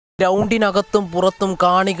ഗ്രൗണ്ടിനകത്തും പുറത്തും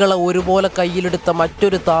കാണികളെ ഒരുപോലെ കയ്യിലെടുത്ത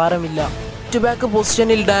മറ്റൊരു താരമില്ല. ലെഫ്റ്റ് ബാക്ക്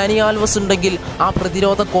പൊസിഷനിൽ ഡാനി ആൽവസ് ഉണ്ടെങ്കിൽ ആ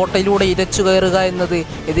പ്രതിരോധ കോട്ടയിലൂടെ ഇരച്ചു കയറുക എന്നത്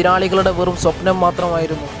എതിരാളികളുടെ വെറും സ്വപ്നം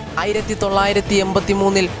മാത്രമായിരുന്നു.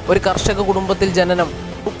 1983 ഒരു കർഷക കുടുംബത്തിൽ ജനനം.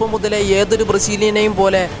 ഉപ്പം മുതലേ ഏതൊരു ബ്രസീലിയനെയും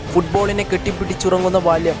പോലെ ഫുട്ബോളിനെ കെട്ടിപ്പിടിച്ചുറങ്ങുന്ന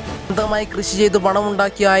ബാല്യം. സ്വന്തമായി കൃഷി ചെയ്ത്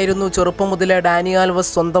പണമുണ്ടാക്കിയായിരുന്നു ചെറുപ്പം മുതലേ ഡാനി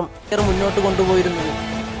ആൽവസ് സ്വന്തം മുന്നോട്ട് കൊണ്ടുപോയിരുന്നത്.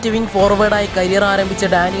 വിങ് ഫോർവേഡായി കരിയർ ആരംഭിച്ച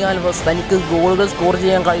ഡാനി ആൽവസ് തനിക്ക് ഗോളുകൾ സ്കോർ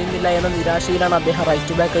ചെയ്യാൻ കഴിയുന്നില്ല എന്ന നിരാശയിലാണ് അദ്ദേഹം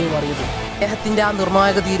റൈറ്റ് ബാക്കായി മാറിയത്. അദ്ദേഹത്തിൻ്റെ ആ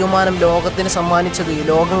നിർണായക തീരുമാനം ലോകത്തിന് സമ്മാനിച്ചത്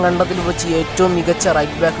ലോകം കണ്ടതിൽ വെച്ച് ഏറ്റവും മികച്ച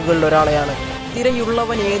റൈറ്റ് ബാക്കുകളിൽ ഒരാളെയാണ്.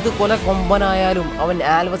 തിരയുള്ളവൻ ഏത് കൊല കൊമ്പനായാലും അവൻ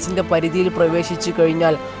ആൽവസിൻ്റെ പരിധിയിൽ പ്രവേശിച്ചു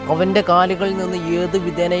കഴിഞ്ഞാൽ അവൻ്റെ കാലുകളിൽ നിന്ന് ഏത്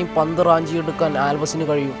വിധേനയും പന്ത് റാഞ്ചിയെടുക്കാൻ ആൽവസിന്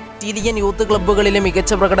കഴിയും. ബ്രസീലിയൻ യൂത്ത് ക്ലബ്ബുകളിലെ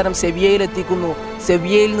മികച്ച പ്രകടനം സെവിയയിൽ എത്തിക്കുന്നു.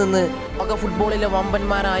 സെവിയയിൽ നിന്ന് ലോക ഫുട്ബോളിലെ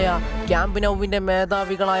വമ്പന്മാരായ ക്യാമ്പ് നൗവിൻ്റെ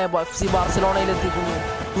മേധാവികളായ FC ബാർസലോണയിലെത്തിക്കുന്നു.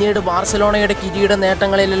 പിന്നീട് ബാർസലോണയുടെ കിരീട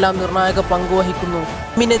നേട്ടങ്ങളിലെല്ലാം നിർണായക പങ്കുവഹിക്കുന്നു.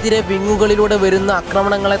 ടീമിനെതിരെ വിങ്ങുകളിലൂടെ വരുന്ന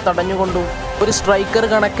ആക്രമണങ്ങളെ തടഞ്ഞുകൊണ്ടും ഒരു സ്ട്രൈക്കർ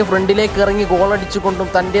കണക്ക് ഫ്രണ്ടിലേക്ക് ഇറങ്ങി ഗോളടിച്ചുകൊണ്ടും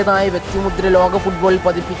തൻ്റെതായ വ്യക്തിമുദ്ര ലോക ഫുട്ബോളിൽ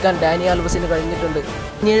പതിപ്പിക്കാൻ ഡാനി ആൽവസിന് കഴിഞ്ഞിട്ടുണ്ട്.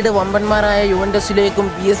 പിന്നീട് വമ്പന്മാരായ യുവൻറ്റസിലേക്കും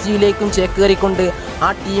PSG ചേക്കേറിക്കൊണ്ട് ആ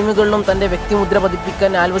ടീമുകളിലും തൻ്റെ വ്യക്തിമുദ്ര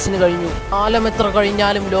പതിപ്പിക്കാൻ ആൽവസിന് കഴിഞ്ഞു. കാലം എത്ര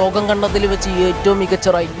കഴിഞ്ഞാലും ലോകം കണ്ടതിൽ വെച്ച് ഏറ്റവും മികച്ച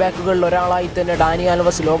റൈറ്റ് ബാക്കുകളിൽ ഒരാളായി തന്നെ ഡാനി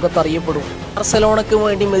ആൽവസ് ലോകത്ത് അറിയപ്പെടും. ബാർസലോണയ്ക്ക്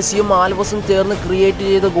വേണ്ടി മെസ്സിയും ആൽവസും ചേർന്ന് ക്രിയേറ്റ്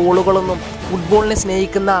ചെയ്ത ഗോളുകളൊന്നും ഫുട്ബോളിനെ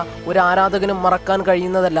സ്നേഹിക്കുന്ന ഒരു ആരാധകനും മറക്കാൻ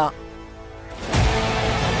കഴിയുന്നതല്ല.